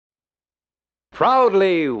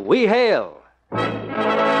Proudly we hail.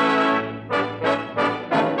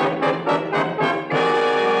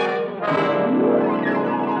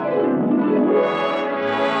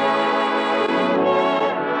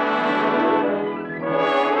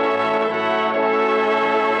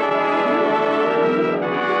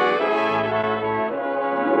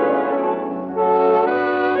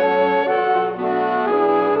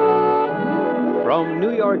 From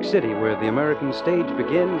New York City, where the American stage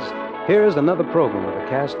begins, here's another program with a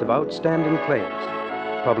cast of outstanding players.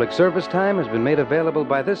 Public service time has been made available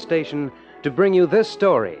by this station to bring you this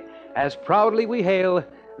story, as proudly we hail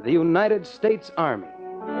the United States Army.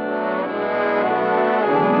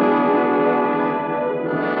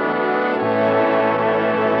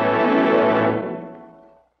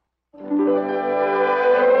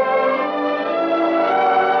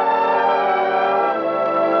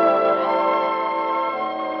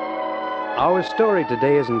 Our story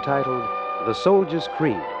today is entitled The Soldier's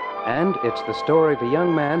Creed, and it's the story of a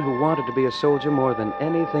young man who wanted to be a soldier more than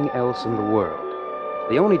anything else in the world.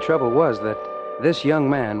 The only trouble was that this young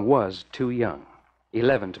man was too young,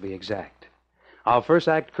 11 to be exact. Our first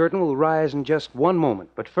act curtain will rise in just one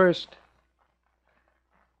moment, but first,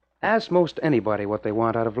 ask most anybody what they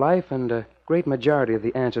want out of life, and a great majority of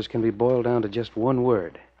the answers can be boiled down to just one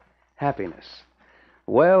word: happiness.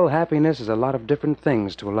 Well, happiness is a lot of different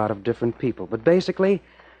things to a lot of different people, but basically,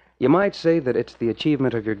 you might say that it's the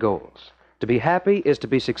achievement of your goals. To be happy is to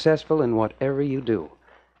be successful in whatever you do.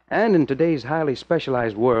 And in today's highly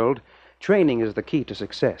specialized world, training is the key to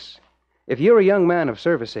success. If you're a young man of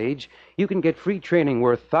service age, you can get free training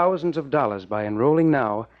worth thousands of dollars by enrolling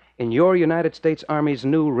now in your United States Army's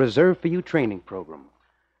new Reserve for You training program.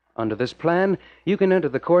 Under this plan, you can enter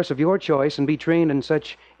the course of your choice and be trained in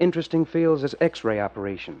such interesting fields as X-ray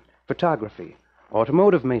operation, photography,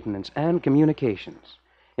 automotive maintenance, and communications.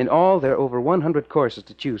 In all, there are over 100 courses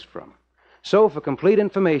to choose from. So, for complete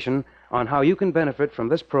information on how you can benefit from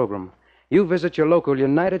this program, you visit your local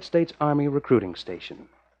United States Army recruiting station.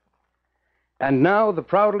 And now, the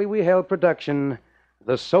proudly we hail production,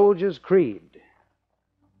 The Soldier's Creed.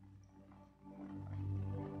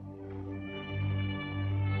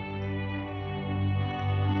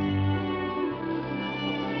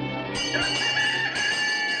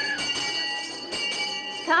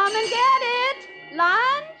 Come and get it.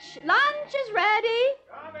 Lunch is ready.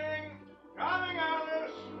 Coming,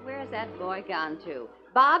 Alice. Where's that boy gone to?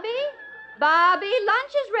 Bobby,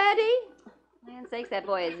 lunch is ready. Land sakes, that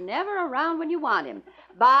boy is never around when you want him.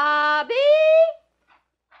 Bobby!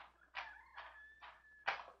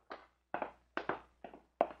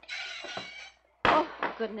 Oh,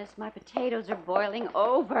 goodness, my potatoes are boiling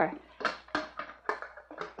over.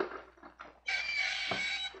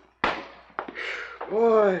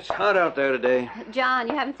 Boy, it's hot out there today. John,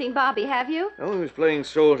 you haven't seen Bobby, have you? Oh, he was playing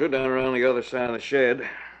soldier down around the other side of the shed.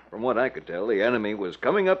 From what I could tell, the enemy was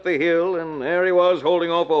coming up the hill, and there he was holding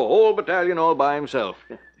off a whole battalion all by himself.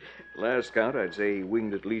 Last count, I'd say he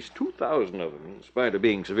winged at least 2,000 of them, in spite of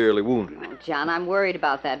being severely wounded. Oh, John, I'm worried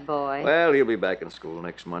about that boy. Well, he'll be back in school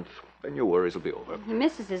next month. Then your worries will be over. He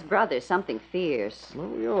misses his brother something fierce. Well,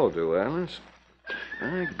 we all do, Alice.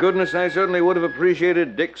 My goodness, I certainly would have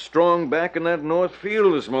appreciated Dick Strong back in that north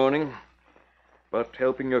field this morning. But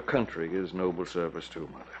helping your country is noble service, too,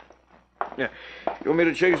 Mother. Yeah. You want me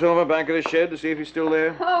to chase over back of the shed to see if he's still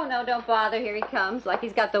there? Oh, no, don't bother. Here he comes, like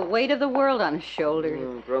he's got the weight of the world on his shoulders.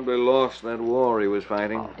 Probably lost that war he was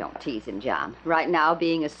fighting. Oh, don't tease him, John. Right now,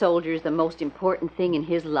 being a soldier is the most important thing in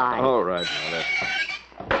his life. All right, Mother.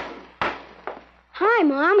 Hi,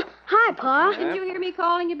 Mom. Hi, Pa. Didn't you hear me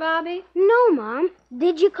calling you, Bobby? No, Mom.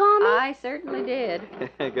 Did you call me? I certainly did.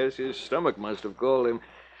 I guess his stomach must have called him.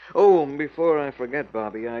 Oh, before I forget,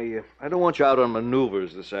 Bobby, I don't want you out on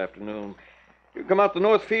maneuvers this afternoon. You come out the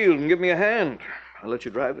north field and give me a hand. I'll let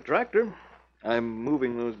you drive the tractor. I'm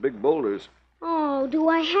moving those big boulders. Oh, do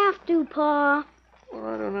I have to, Pa? Well,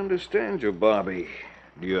 I don't understand you, Bobby.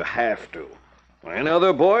 Do you have to? Well, any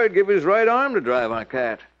other boy'd give his right arm to drive our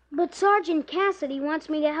cat. But Sergeant Cassidy wants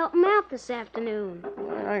me to help him out this afternoon.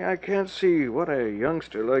 I can't see what a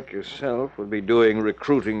youngster like yourself would be doing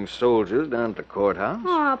recruiting soldiers down at the courthouse.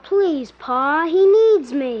 Oh, please, Pa. He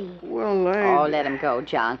needs me. Well, Oh, let him go,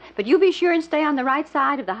 John. But you be sure and stay on the right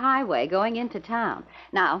side of the highway going into town.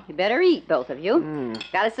 Now, you better eat, both of you.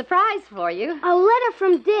 Got a surprise for you. A letter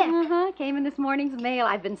from Dick. Came in this morning's mail.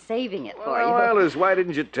 I've been saving it for you. Well, Alice, why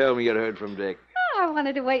didn't you tell me you'd heard from Dick? I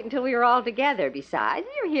wanted to wait until we were all together. Besides,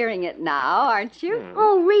 you're hearing it now, aren't you?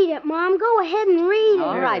 Oh, read it, Mom. Go ahead and read it.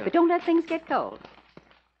 All right, but don't let things get cold.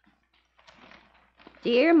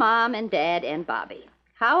 Dear Mom and Dad and Bobby,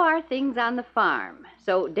 How are things on the farm?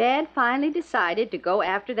 So Dad finally decided to go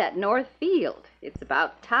after that north field. It's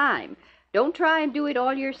about time. Don't try and do it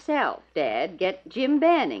all yourself, Dad. Get Jim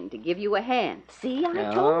Banning to give you a hand. See, I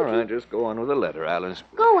told All you. right, just go on with the letter, Alice.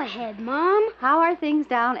 Go ahead, Mom. How are things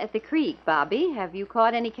down at the creek, Bobby? Have you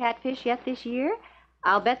caught any catfish yet this year?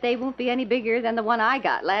 I'll bet they won't be any bigger than the one I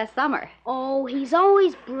got last summer. Oh, he's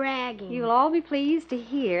always bragging. You'll all be pleased to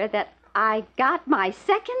hear that I got my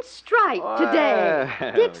second stripe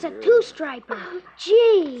today. Dick's a two-striper.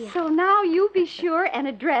 Gee. So now you be sure and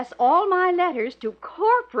address all my letters to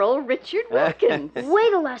Corporal Richard Wilkins. Wait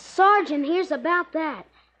till a sergeant hears about that.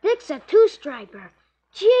 Dick's a two-striper.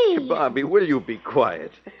 Gee. Bobby, will you be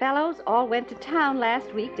quiet? The fellows all went to town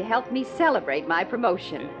last week to help me celebrate my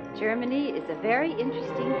promotion. Germany is a very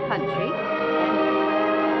interesting country.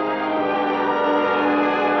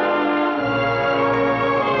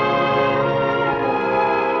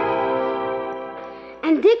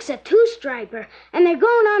 And Dick's a two-striper, and they're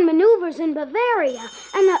going on maneuvers in Bavaria,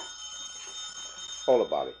 and the... Hold it,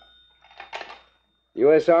 Bobby.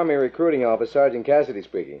 U.S. Army Recruiting Office, Sergeant Cassidy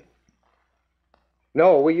speaking.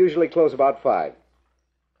 No, we usually close about 5.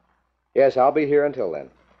 Yes, I'll be here until then.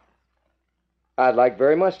 I'd like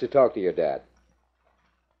very much to talk to your dad.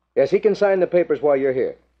 Yes, he can sign the papers while you're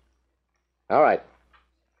here. All right.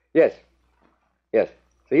 Yes. Yes.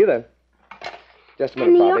 See you then. Just a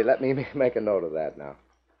minute, Bobby. Let me make a note of that now.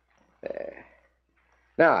 There.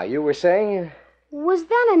 Now, you were saying... Was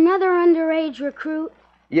that another underage recruit?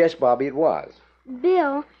 Yes, Bobby, it was.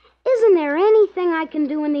 Bill, isn't there anything I can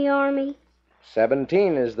do in the Army?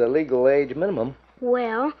 17 is the legal age minimum.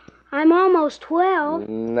 Well, I'm almost 12.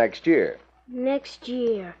 Next year. Next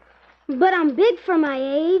year. But I'm big for my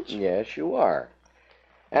age. Yes, you are.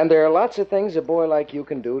 And there are lots of things a boy like you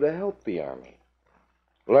can do to help the Army.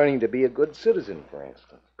 Learning to be a good citizen, for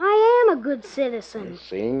instance. I am a good citizen. And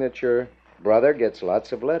seeing that your brother gets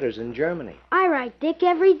lots of letters in Germany. I write Dick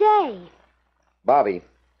every day. Bobby,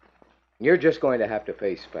 you're just going to have to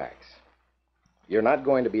face facts. You're not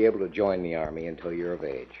going to be able to join the Army until you're of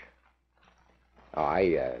age. Oh,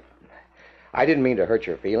 I didn't mean to hurt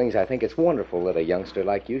your feelings. I think it's wonderful that a youngster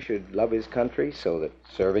like you should love his country so that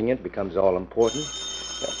serving it becomes all important.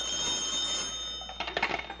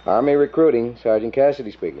 Army Recruiting, Sergeant Cassidy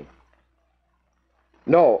speaking.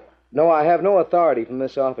 No, I have no authority from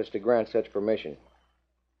this office to grant such permission.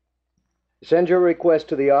 Send your request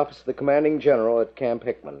to the office of the commanding general at Camp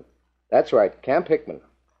Hickman. That's right, Camp Hickman.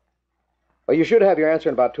 Well, you should have your answer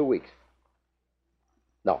in about 2 weeks.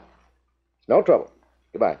 No. It's no trouble.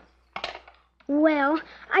 Goodbye. Well,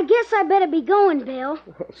 I guess I better be going, Bill.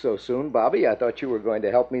 So soon, Bobby? I thought you were going to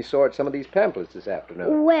help me sort some of these pamphlets this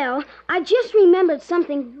afternoon. Well, I just remembered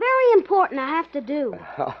something very important I have to do.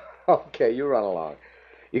 Okay, you run along.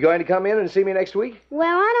 You going to come in and see me next week?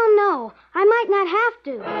 Well, I don't know. I might not have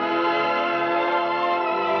to.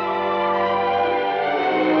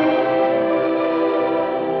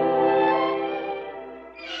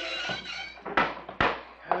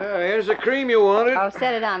 Here's the cream you wanted. I'll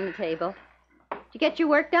set it on the table. Did you get your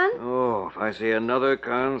work done? Oh, if I see another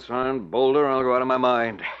consigned boulder, I'll go out of my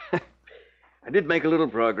mind. I did make a little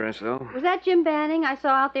progress, though. Was that Jim Banning I saw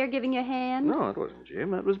out there giving you a hand? No, it wasn't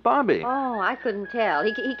Jim. That was Bobby. Oh, I couldn't tell.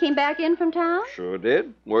 He came back in from town? Sure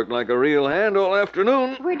did. Worked like a real hand all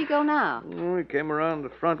afternoon. Where'd he go now? Oh, he came around the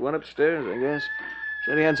front, went upstairs, I guess.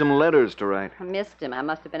 Said he had some letters to write. I missed him. I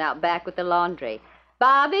must have been out back with the laundry.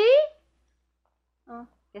 Bobby? Oh,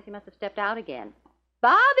 guess he must have stepped out again.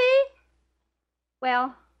 Bobby?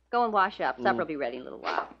 Well, go and wash up. Supper will be ready in a little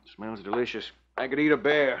while. Smells delicious. I could eat a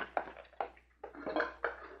bear.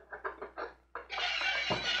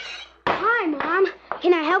 Hi, Mom.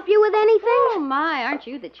 Can I help you with anything? Oh, my, aren't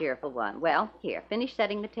you the cheerful one? Well, here, finish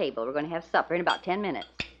setting the table. We're going to have supper in about 10 minutes.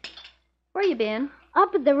 Where you been?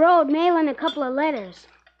 Up at the road, mailing a couple of letters.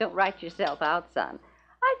 Don't write yourself out, son.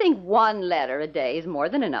 I think 1 letter a day is more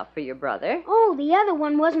than enough for your brother. Oh, the other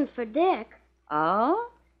one wasn't for Dick. Oh?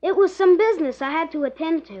 It was some business I had to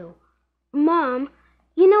attend to. Mom,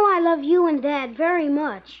 you know I love you and Dad very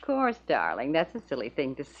much. Of course, darling. That's a silly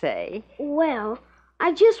thing to say. Well,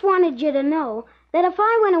 I just wanted you to know that if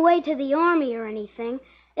I went away to the Army or anything,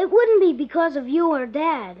 it wouldn't be because of you or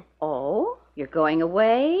Dad. Oh? You're going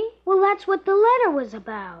away? Well, that's what the letter was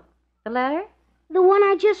about. The letter? The one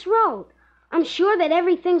I just wrote. I'm sure that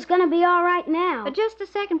everything's going to be all right now. Just a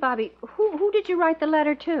second, Bobby. Who did you write the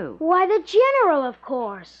letter to? Why, the General, of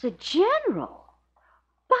course. The General?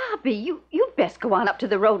 Bobby, you'd best go on up to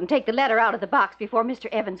the road and take the letter out of the box before Mr.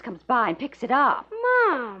 Evans comes by and picks it up.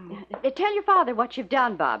 Mom. Tell your father what you've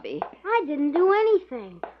done, Bobby. I didn't do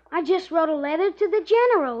anything. I just wrote a letter to the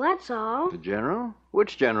general, that's all. The general?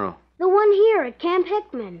 Which general? The one here at Camp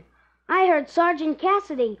Hickman. I heard Sergeant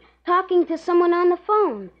Cassidy talking to someone on the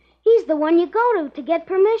phone. He's the one you go to get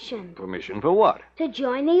permission. Permission for what? To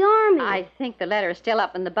join the Army. I think the letter is still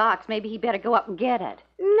up in the box. Maybe he better go up and get it.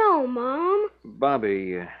 No, Mom.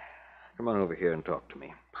 Bobby, come on over here and talk to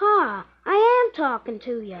me. Pa, I am talking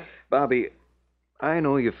to you. Bobby, I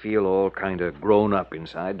know you feel all kind of grown up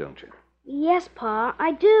inside, don't you? Yes, Pa,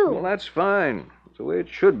 I do. Well, that's fine. It's the way it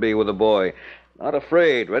should be with a boy. Not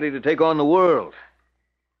afraid, ready to take on the world.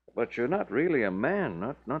 But you're not really a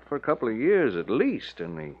man, not for a couple of years at least,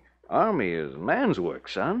 and the Army is man's work,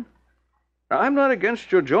 son. Now, I'm not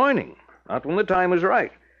against your joining, not when the time is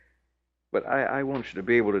right. But I want you to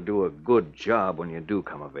be able to do a good job when you do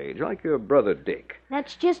come of age, like your brother Dick.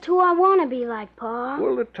 That's just who I want to be like, Pa.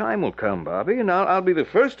 Well, the time will come, Bobby, and I'll be the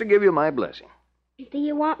first to give you my blessing. Do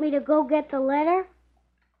you want me to go get the letter?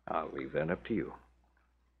 I'll leave that up to you.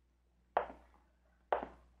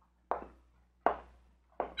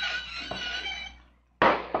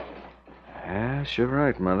 Yes, you're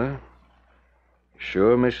right, Mother.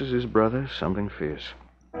 Sure misses his brother something fierce.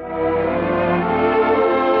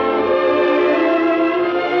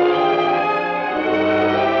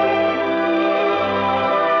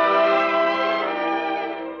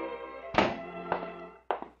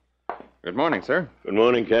 Good morning, sir. Good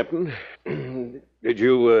morning, Captain. Did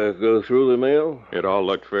you go through the mail? It all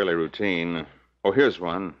looked fairly routine. Oh, here's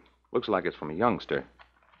one. Looks like it's from a youngster.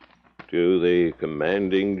 To the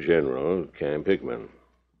commanding general, Camp Hickman.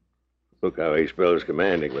 Look how he spells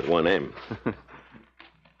commanding with one M.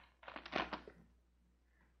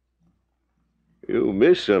 You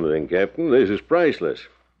missed something, Captain. This is priceless.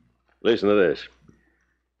 Listen to this.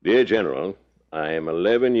 Dear General, I am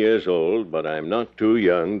 11 years old, but I'm not too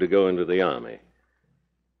young to go into the Army.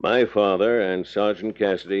 My father and Sergeant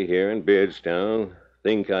Cassidy here in Beardstown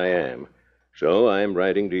think I am, so I'm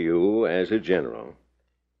writing to you as a general.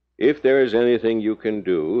 If there is anything you can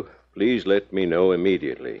do, please let me know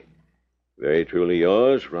immediately. Very truly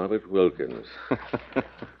yours, Robert Wilkins.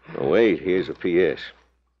 Oh, wait, here's a P.S.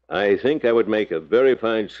 I think I would make a very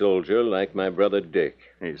fine soldier like my brother Dick.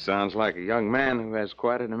 He sounds like a young man who has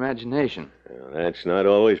quite an imagination. Well, that's not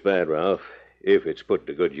always bad, Ralph, if it's put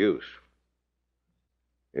to good use.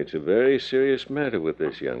 It's a very serious matter with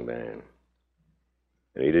this young man,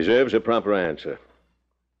 and he deserves a proper answer.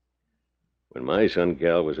 When my son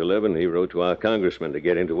Cal was 11, he wrote to our congressman to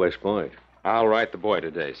get into West Point. I'll write the boy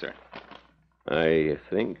today, sir. I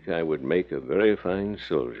think I would make a very fine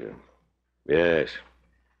soldier. Yes,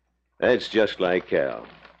 that's just like Cal.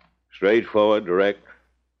 Straightforward, direct,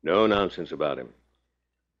 no nonsense about him.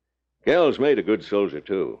 Cal's made a good soldier,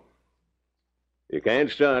 too. You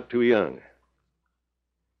can't start too young.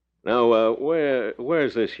 Now,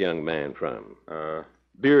 where's this young man from?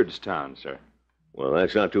 Beardstown, sir. Well,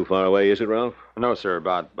 that's not too far away, is it, Ralph? No, sir,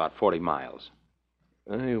 about 40 miles.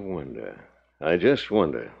 I wonder. I just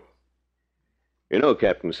wonder. You know,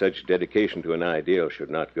 Captain, such dedication to an ideal should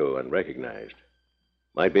not go unrecognized.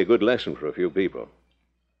 Might be a good lesson for a few people.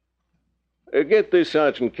 Get this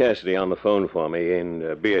Sergeant Cassidy on the phone for me in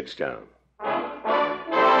Beardstown.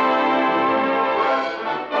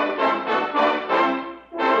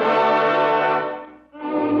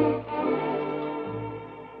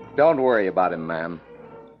 Don't worry about him, ma'am.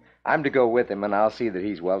 I'm to go with him, and I'll see that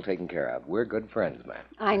he's well taken care of. We're good friends, ma'am.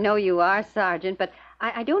 I know you are, Sergeant, but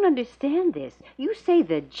I don't understand this. You say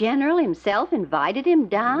the general himself invited him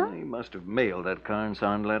down? He must have mailed that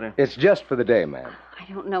Carn-Son letter. It's just for the day, ma'am.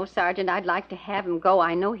 I don't know, Sergeant. I'd like to have him go.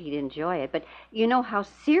 I know he'd enjoy it, but you know how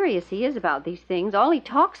serious he is about these things. All he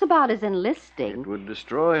talks about is enlisting. It would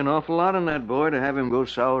destroy an awful lot in that boy to have him go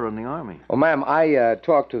sour on the Army. Well, ma'am, I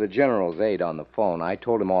talked to the general's aide on the phone. I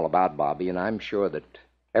told him all about Bobby, and I'm sure that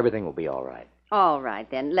everything will be all right. All right,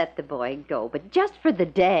 then. Let the boy go, but just for the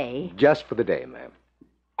day. Just for the day, ma'am.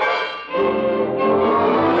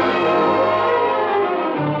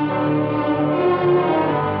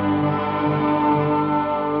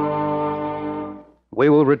 We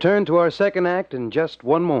will return to our second act in just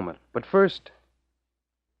one moment. But first,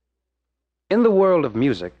 in the world of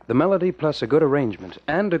music, the melody plus a good arrangement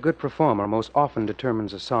and a good performer most often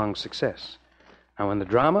determines a song's success. Now, in the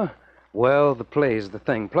drama, well, the play's the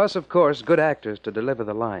thing. Plus, of course, good actors to deliver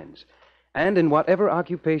the lines. And in whatever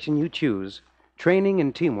occupation you choose, training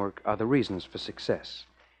and teamwork are the reasons for success.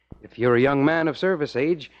 If you're a young man of service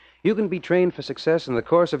age, you can be trained for success in the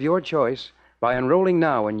course of your choice by enrolling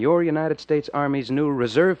now in your United States Army's new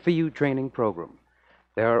Reserve for You training program.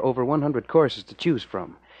 There are over 100 courses to choose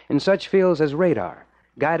from in such fields as radar,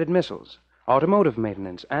 guided missiles, automotive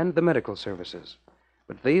maintenance, and the medical services.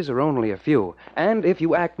 But these are only a few. And if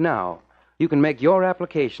you act now, you can make your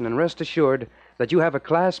application and rest assured that you have a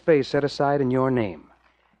class space set aside in your name.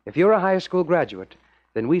 If you're a high school graduate,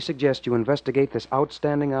 then we suggest you investigate this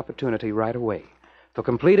outstanding opportunity right away. For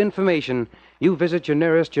complete information, you visit your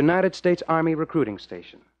nearest United States Army recruiting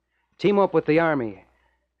station. Team up with the Army,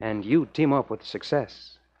 and you team up with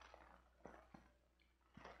success.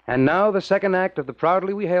 And now the second act of the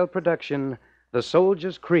proudly we hail production, The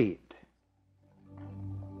Soldier's Creed.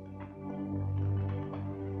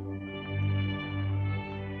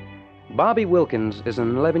 Bobby Wilkins is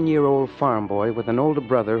an 11-year-old farm boy with an older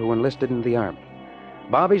brother who enlisted in the Army.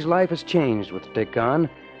 Bobby's life has changed with Dick gone,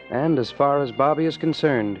 and as far as Bobby is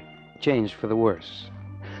concerned, changed for the worse.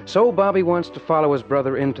 So Bobby wants to follow his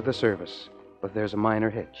brother into the service, but there's a minor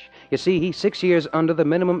hitch. You see, he's 6 years under the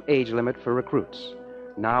minimum age limit for recruits.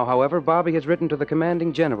 Now, however, Bobby has written to the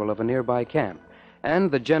commanding general of a nearby camp,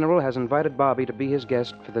 and the general has invited Bobby to be his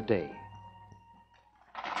guest for the day.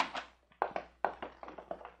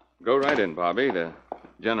 Go right in, Bobby. The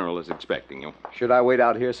general is expecting you. Should I wait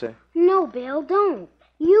out here, sir? No, Bill, don't.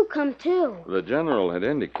 You come too. The general had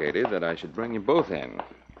indicated that I should bring you both in.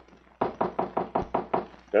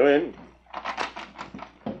 Come in.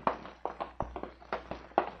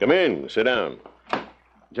 Come in. Sit down.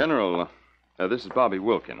 General, this is Bobby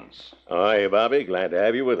Wilkins. Hi, Bobby. Glad to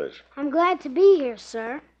have you with us. I'm glad to be here,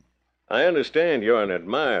 sir. I understand you're an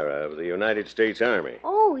admirer of the United States Army.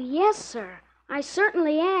 Oh, yes, sir. I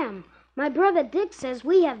certainly am. My brother Dick says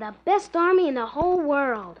we have the best army in the whole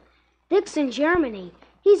world. Dick's in Germany.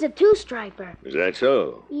 He's a two-striper. Is that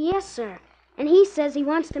so? Yes, sir. And he says he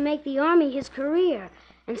wants to make the army his career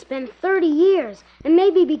and spend 30 years and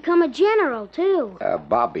maybe become a general, too.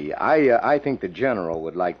 Bobby, I think the general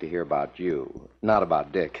would like to hear about you, not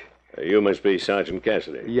about Dick. You must be Sergeant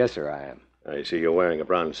Cassidy. Yes, sir, I am. I see you're wearing a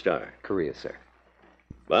bronze star. Korea, sir.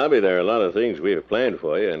 Bobby, there are a lot of things we have planned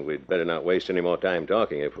for you, and we'd better not waste any more time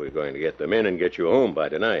talking if we're going to get them in and get you home by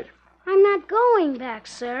tonight. I'm not going back,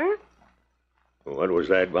 sir. What was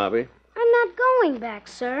that, Bobby? I'm not going back,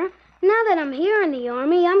 sir. Now that I'm here in the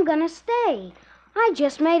Army, I'm gonna stay. I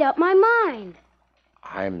just made up my mind.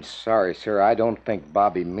 I'm sorry, sir. I don't think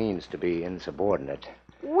Bobby means to be insubordinate.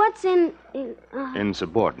 What's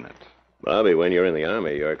Insubordinate. Bobby, when you're in the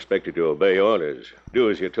Army, you're expected to obey orders.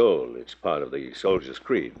 Do as you're told. It's part of the soldier's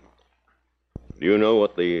creed. Do you know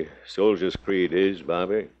what the soldier's creed is,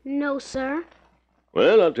 Bobby? No, sir.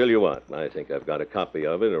 Well, I'll tell you what. I think I've got a copy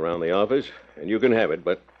of it around the office, and you can have it,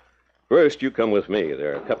 but first you come with me.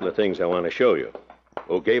 There are a couple of things I want to show you.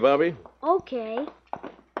 Okay, Bobby? Okay.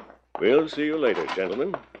 We'll see you later,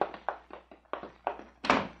 gentlemen.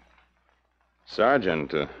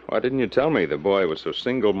 Sergeant, why didn't you tell me the boy was so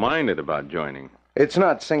single-minded about joining? It's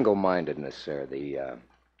not single-mindedness, sir.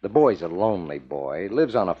 The boy's a lonely boy. He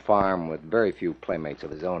lives on a farm with very few playmates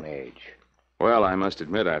of his own age. Well, I must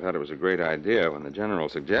admit I thought it was a great idea when the general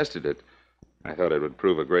suggested it. I thought it would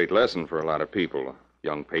prove a great lesson for a lot of people, a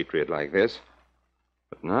young patriot like this.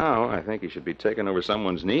 But now I think he should be taken over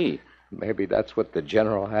someone's knee. Maybe that's what the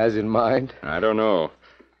general has in mind. I don't know.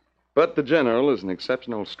 But the general is an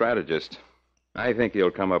exceptional strategist. I think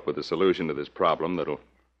he'll come up with a solution to this problem that'll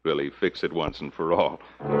really fix it once and for all.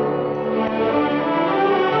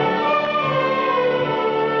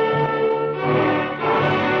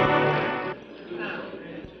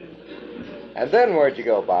 And then where'd you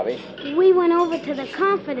go, Bobby? We went over to the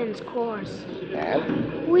confidence course.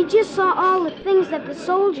 And? We just saw all the things that the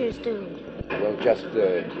soldiers do. Well, just,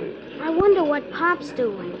 I wonder what Pop's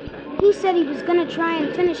doing. He said he was going to try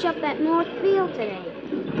and finish up that north field today.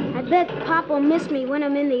 I bet Pop will miss me when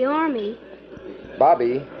I'm in the Army.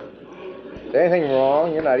 Bobby, is anything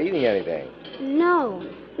wrong? You're not eating anything. No,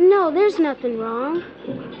 there's nothing wrong.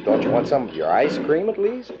 Don't you want some of your ice cream, at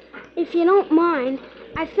least? If you don't mind,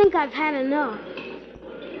 I think I've had enough.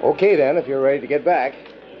 Okay, then, if you're ready to get back.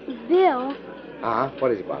 Bill?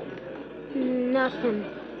 What is it, Bobby? Nothing.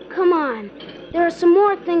 Come on. There are some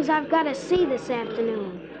more things I've got to see this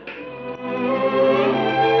afternoon.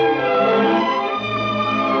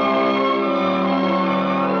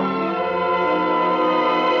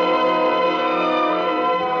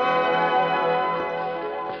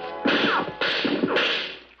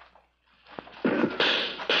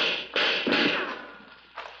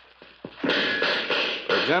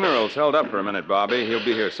 The general's held up for a minute, Bobby. He'll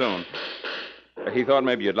be here soon. He thought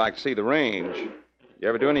maybe you'd like to see the range. You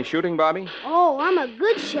ever do any shooting, Bobby? Oh, I'm a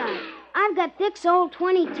good shot. I've got Dick's old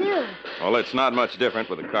 .22. Well, it's not much different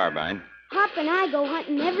with a carbine. Pop and I go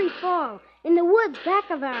hunting every fall in the woods back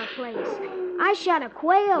of our place. I shot a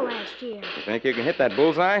quail last year. You think you can hit that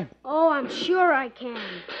bullseye? Oh, I'm sure I can.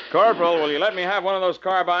 Corporal, will you let me have one of those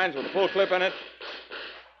carbines with a full clip in it?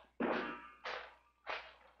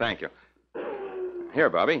 Thank you. Here,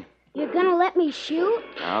 Bobby. You're gonna let me shoot?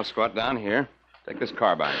 I'll squat down here. Take this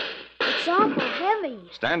carbine. It's awful heavy.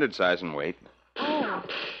 Standard size and weight. Oh.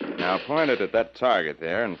 Now point it at that target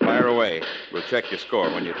there and fire away. We'll check your score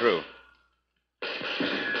when you're through.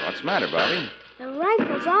 What's the matter, Bobby? The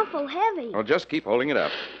rifle's awful heavy. Well, just keep holding it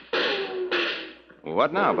up.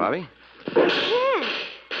 What now, Bobby?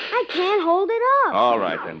 I can't hold it up. All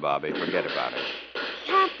right then, Bobby. Forget about it.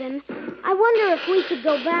 Captain, I wonder if we could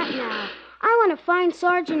go back now. I want to find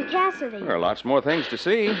Sergeant Cassidy. There are lots more things to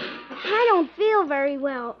see. I don't feel very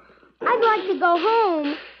well. I'd like to go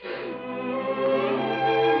home.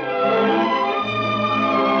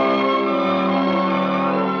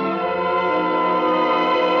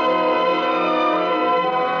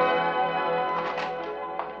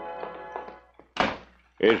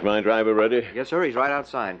 Is my driver ready? Yes, sir. He's right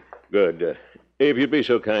outside. Good. If you'd be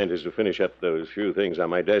so kind as to finish up those few things on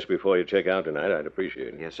my desk before you check out tonight, I'd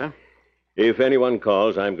appreciate it. Yes, sir. If anyone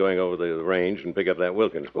calls, I'm going over the range and pick up that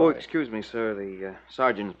Wilkins boy. Oh, excuse me, sir. The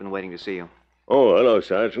sergeant's been waiting to see you. Oh, hello,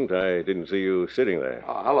 Sergeant. I didn't see you sitting there.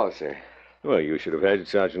 Oh, hello, sir. Well, you should have had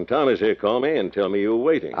Sergeant Thomas here call me and tell me you were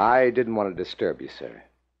waiting. I didn't want to disturb you, sir.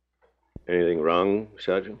 Anything wrong,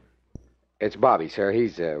 Sergeant? It's Bobby, sir.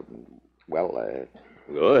 He's,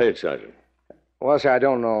 Go ahead, Sergeant. Well, sir, I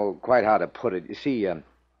don't know quite how to put it. You see,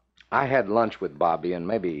 I had lunch with Bobby, and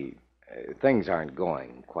maybe things aren't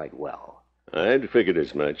going quite well. I'd figured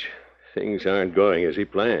as much. Things aren't going as he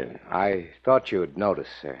planned. I thought you'd notice,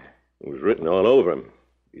 sir. It was written all over him.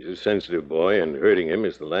 He's a sensitive boy, and hurting him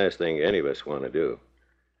is the last thing any of us want to do.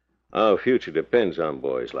 Our future depends on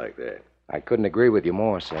boys like that. I couldn't agree with you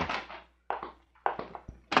more, sir.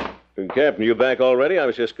 Captain, you back already? I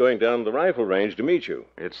was just going down to the rifle range to meet you.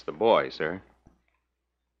 It's the boy, sir.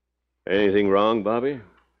 Anything wrong, Bobby?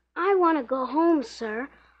 I want to go home, sir.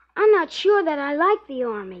 I'm not sure that I like the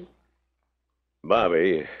Army.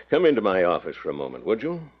 Bobby, come into my office for a moment, would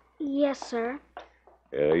you? Yes, sir.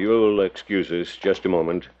 You'll excuse us just a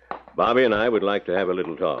moment. Bobby and I would like to have a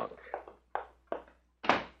little talk.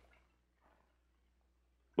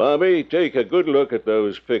 Bobby, take a good look at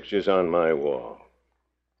those pictures on my wall.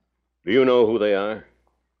 Do you know who they are?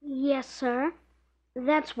 Yes, sir.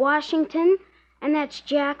 That's Washington, and that's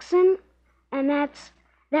Jackson, and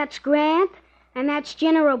that's Grant, and that's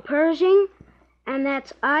General Pershing, and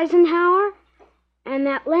that's Eisenhower, and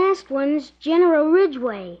that last one's General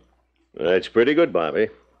Ridgway. That's pretty good, Bobby.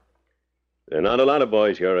 There are not a lot of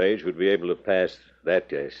boys your age who'd be able to pass that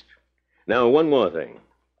test. Now, one more thing.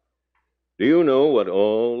 Do you know what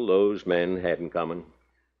all those men had in common?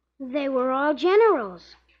 They were all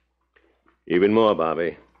generals. Even more,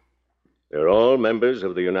 Bobby. They're all members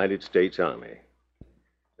of the United States Army.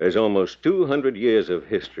 There's almost 200 years of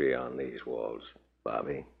history on these walls,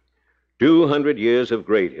 Bobby. 200 years of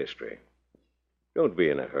great history. Don't be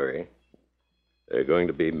in a hurry. There are going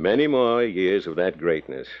to be many more years of that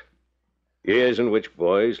greatness. Years in which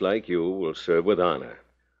boys like you will serve with honor,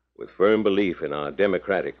 with firm belief in our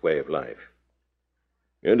democratic way of life.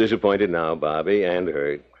 You're disappointed now, Bobby, and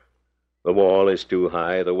hurt. The wall is too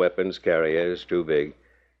high, the weapons carrier is too big.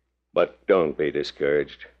 But don't be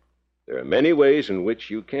discouraged. There are many ways in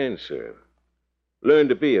which you can serve. Learn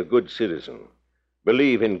to be a good citizen.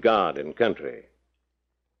 Believe in God and country.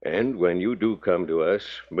 And when you do come to us,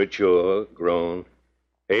 mature, grown,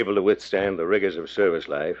 able to withstand the rigors of service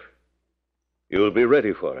life, you'll be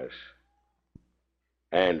ready for us.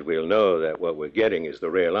 And we'll know that what we're getting is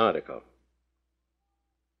the real article.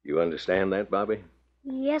 You understand that, Bobby?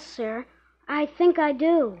 Yes, sir. I think I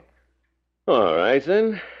do. All right,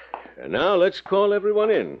 then. And now let's call everyone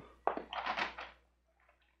in.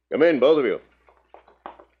 Come in, both of you.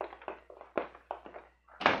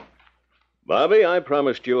 Bobby, I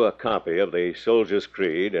promised you a copy of the Soldier's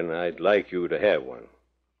Creed, and I'd like you to have one.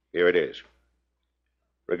 Here it is.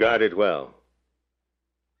 Regard it well.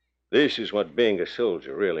 This is what being a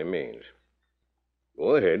soldier really means.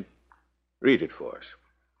 Go ahead. Read it for us.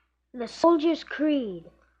 The Soldier's Creed.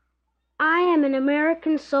 I am an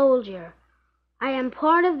American soldier. I am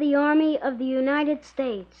part of the Army of the United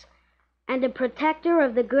States and a protector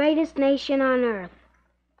of the greatest nation on earth.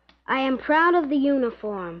 I am proud of the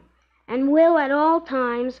uniform and will at all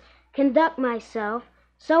times conduct myself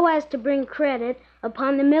so as to bring credit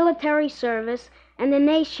upon the military service and the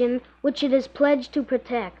nation which it is pledged to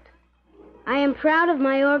protect. I am proud of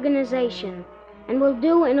my organization and will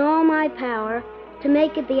do in all my power to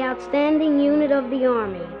make it the outstanding unit of the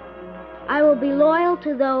Army. I will be loyal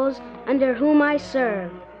to those under whom I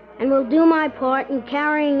serve, and will do my part in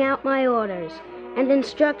carrying out my orders and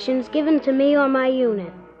instructions given to me or my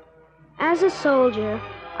unit. As a soldier,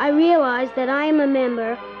 I realize that I am a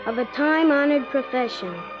member of a time-honored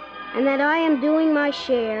profession, and that I am doing my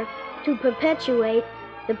share to perpetuate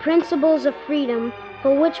the principles of freedom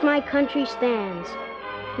for which my country stands.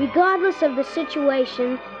 Regardless of the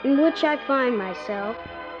situation in which I find myself,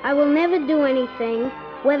 I will never do anything,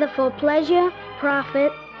 whether for pleasure,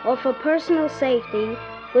 profit, or for personal safety,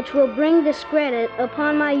 which will bring discredit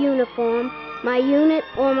upon my uniform, my unit,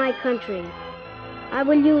 or my country. I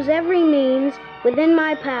will use every means within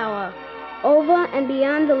my power, over and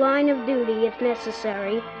beyond the line of duty if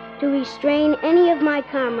necessary, to restrain any of my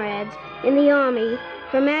comrades in the Army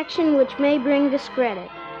from action which may bring discredit,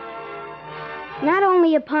 not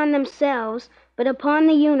only upon themselves, but upon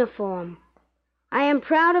the uniform. I am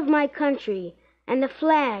proud of my country and the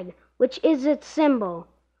flag, which is its symbol.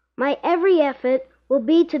 My every effort will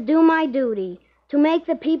be to do my duty, to make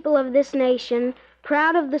the people of this nation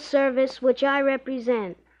proud of the service which I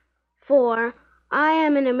represent. For I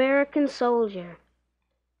am an American soldier.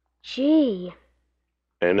 Gee.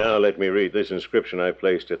 And now let me read this inscription I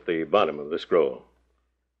placed at the bottom of the scroll.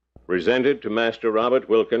 Presented to Master Robert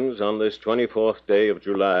Wilkins on this 24th day of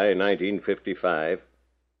July, 1955,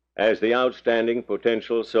 as the outstanding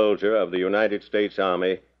potential soldier of the United States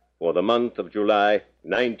Army for the month of July,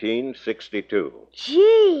 1962.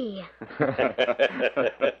 Gee!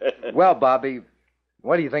 Well, Bobby,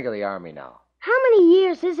 what do you think of the Army now? How many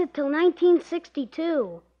years is it till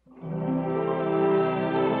 1962?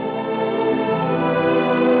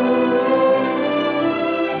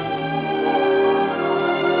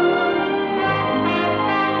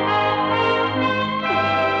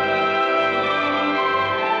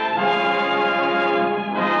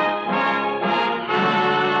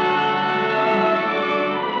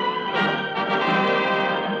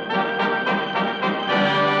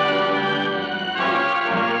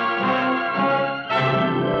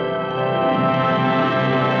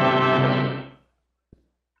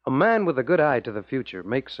 A man with a good eye to the future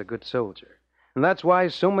makes a good soldier. And that's why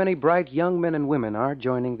so many bright young men and women are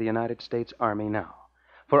joining the United States Army now.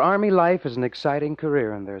 For Army life is an exciting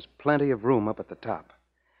career, and there's plenty of room up at the top.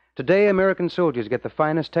 Today, American soldiers get the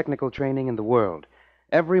finest technical training in the world.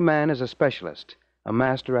 Every man is a specialist, a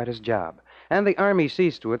master at his job. And the Army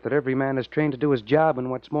sees to it that every man is trained to do his job,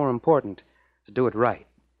 and what's more important, to do it right.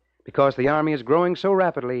 Because the Army is growing so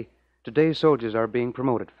rapidly, today's soldiers are being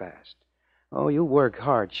promoted fast. Oh, you work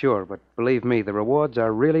hard, sure, but believe me, the rewards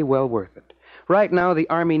are really well worth it. Right now, the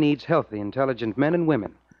Army needs healthy, intelligent men and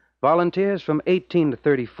women, volunteers from 18 to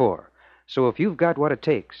 34. So if you've got what it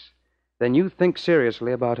takes, then you think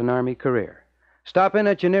seriously about an Army career. Stop in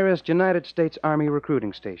at your nearest United States Army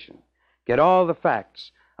recruiting station. Get all the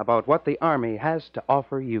facts about what the Army has to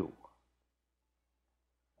offer you.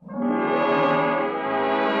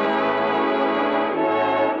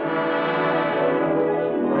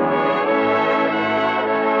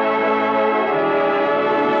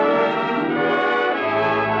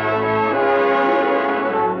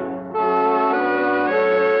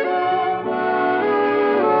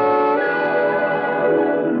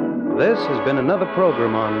 This has been another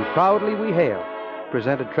program on Proudly We Hail,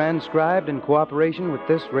 presented transcribed in cooperation with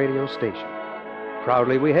this radio station.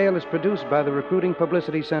 Proudly We Hail is produced by the Recruiting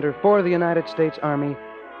Publicity Center for the United States Army,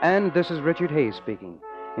 and this is Richard Hayes speaking,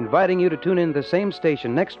 inviting you to tune in the same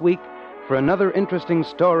station next week for another interesting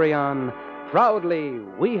story on Proudly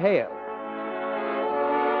We Hail.